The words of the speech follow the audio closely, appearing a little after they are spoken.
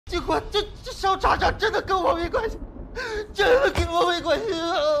警官，这邵厂长真的跟我没关系，真的跟我没关系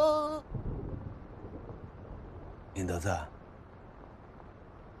啊！林德赞，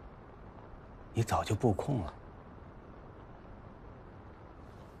你早就布控了。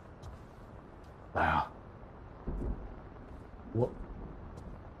来啊！我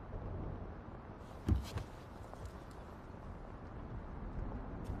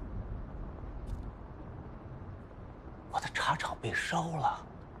的茶厂被烧了，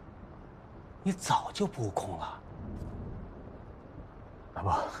你早就布控了。大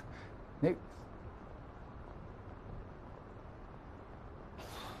伯，那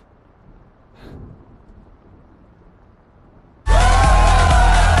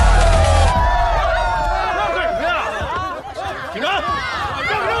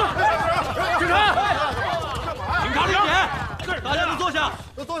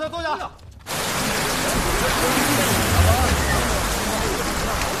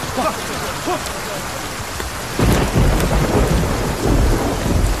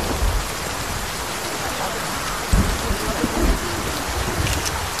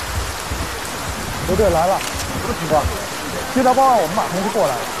部队来了，什么情况？接到报案，我们马上就过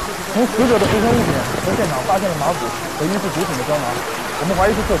来了。从死者的随身物品和现场发现了马骨和疑似毒品的胶囊，我们怀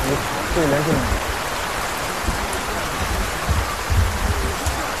疑是涉毒，所以联系了你。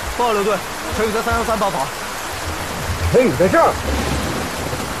报告刘队，陈宇在313帮房。陈宇在这儿。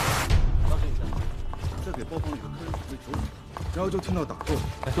在给包房里的客人准备酒水，然后就听到打斗。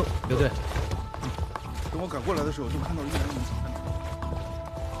哎，说刘队，等我赶过来的时候，就看到一男一女藏在那。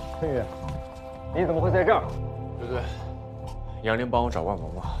陈宇，你怎么会在这儿？刘队，杨林帮我找万嬷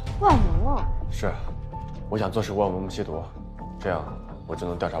嬷。万嬷嬷？是，我想坐实万嬷嬷吸毒，这样我就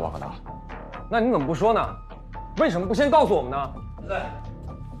能调查万可达。那你怎么不说呢？为什么不先告诉我们呢？刘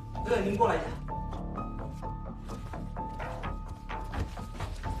队，您过来一下。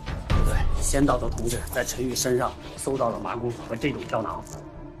对，先到的同志在陈宇身上搜到了麻古和这种胶囊。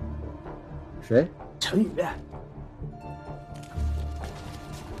谁？陈宇。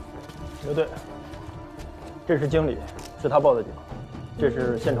刘队，这是经理，是他报的警。这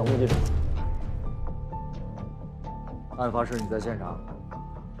是现场目击者。案发时你在现场？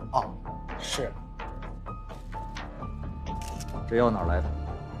哦，是。这药哪来的？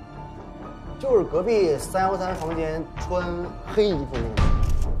就是隔壁313房间穿黑衣服那个。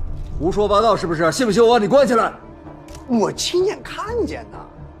胡说八道是不是？信不信我把你关起来？我亲眼看见的。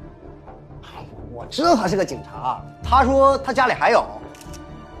我知道他是个警察，他说他家里还有。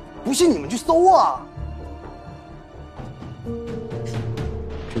不信你们去搜啊！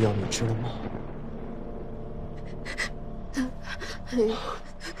这药你吃了吗？还有，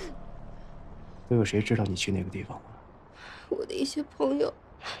都有谁知道你去那个地方吗？我的一些朋友。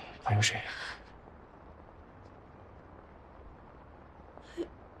还有谁？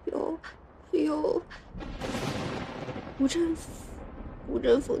有吴振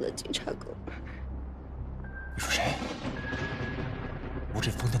峰的警察哥们儿。你说谁？吴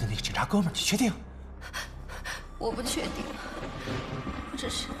振峰的那个警察哥们儿，你确定？我不确定，我只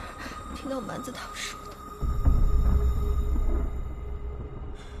是听到蛮子他们说的。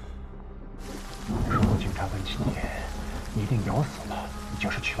如果警察问起你一定咬死了，你就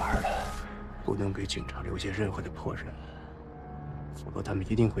是去玩的。不能给警察留下任何的破绽，否则他们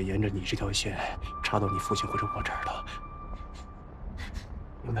一定会沿着你这条线查到你父亲或者我这儿的，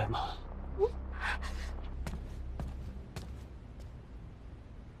明白吗？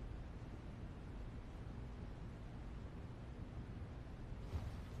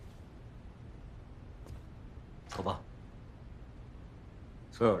走吧，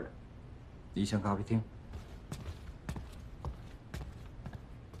所有人，离线咖啡厅。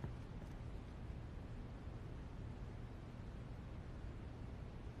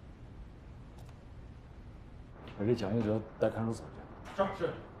把这蒋一哲带看守所去。是。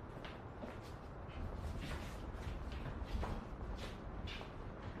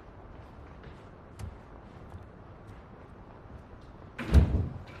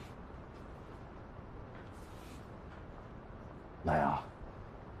南阳，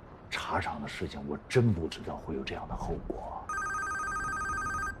茶厂的事情我真不知道会有这样的后果。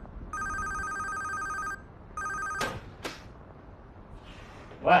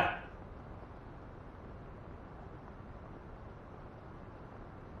喂，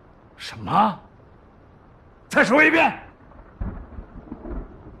什么？再说一遍。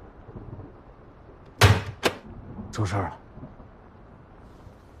出事了。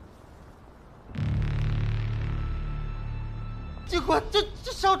警官，这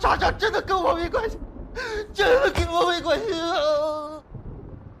邵厂长真的跟我没关系，真的跟我没关系啊！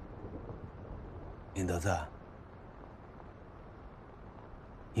林德赞，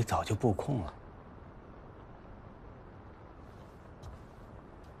你早就布控了。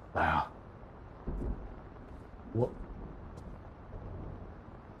来啊！我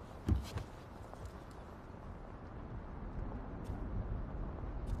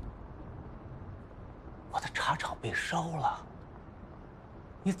的茶厂被烧了，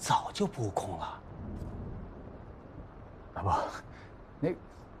你早就布控了。老婆，那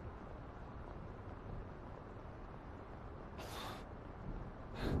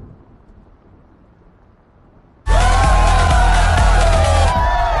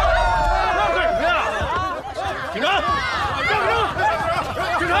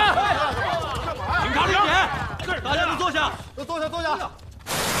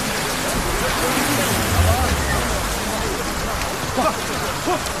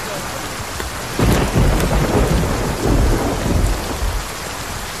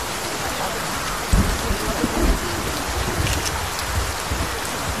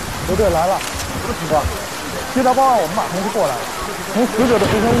部队来了，什么情况？接到报案，我们马上就过来了。从死者的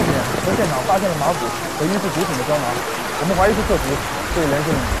随身物品和现场发现了马骨和疑似毒品的胶囊，我们怀疑是涉毒，所以联系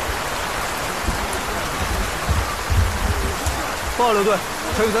了你。报告刘队，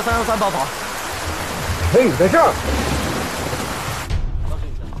陈宇在313帮房。陈宇在这儿。发生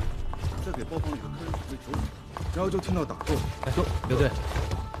一下，在给包房里的客人准备酒水，然后就听到打斗。哎，刘队，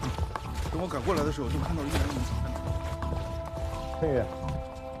等我赶过来的时候，就看到一男一女躺在那。陈宇，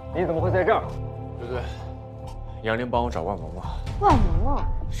你怎么会在这儿？刘队，杨林帮我找万嬷嬷。万嬷嬷？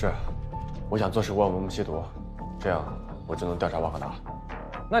是，我想坐实万嬷嬷吸毒，这样我就能调查万和达。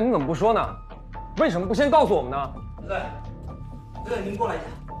那你怎么不说呢？为什么不先告诉我们呢？刘队，您过来一下。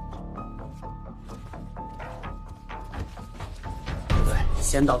对，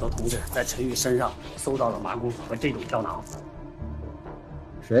先到的同志在陈宇身上搜到了麻姑和这种胶囊。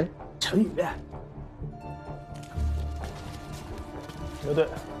谁？陈宇。刘队，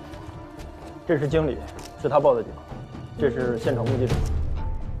这是经理，是他报的警，这是现场目击者。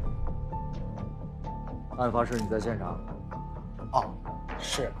案发时你在现场？哦，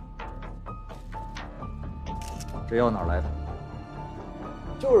是。这药哪来的？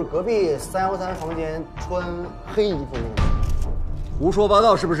就是隔壁313房间穿黑衣服那个。胡说八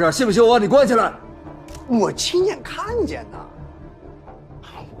道是不是？信不信我把你关起来？我亲眼看见的。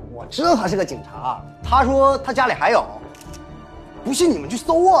我知道他是个警察，他说他家里还有。不信你们去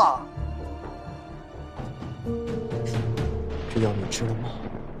搜啊！这药你吃了吗？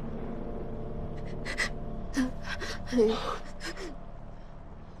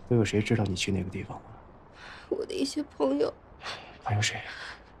都有谁知道你去那个地方吗？我的一些朋友。还有谁？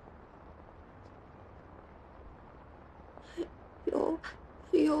有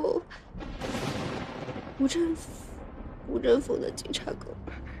吴振峰的警察哥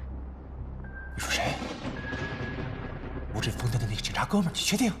们儿。你说谁？吴振峰的那个警察哥们儿，你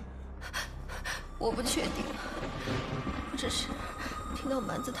确定？我不确定，我只是听到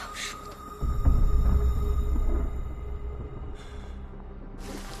蛮子他们说的。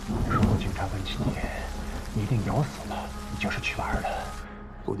如果警察问起你一定咬死了你就是去玩的，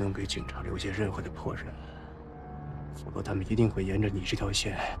不能给警察留下任何的破绽，否则他们一定会沿着你这条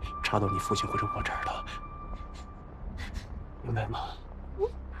线查到你父亲或者我这儿的，明白吗？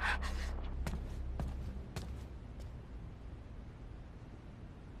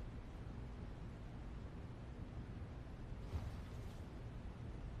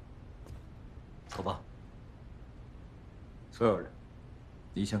走吧，所有人，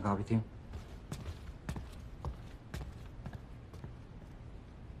离乡咖啡厅。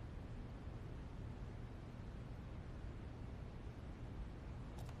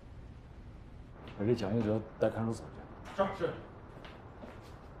把这蒋一哲带看守所去。是。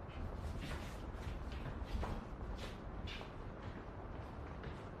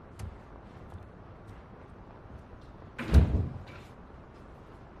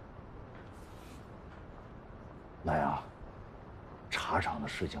来啊！茶厂的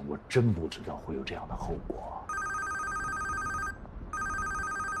事情我真不知道会有这样的后果。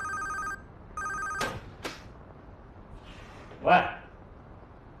喂。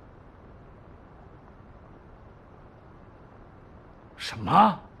什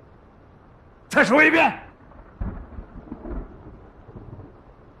么？再说一遍！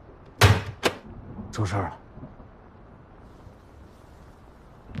出事了。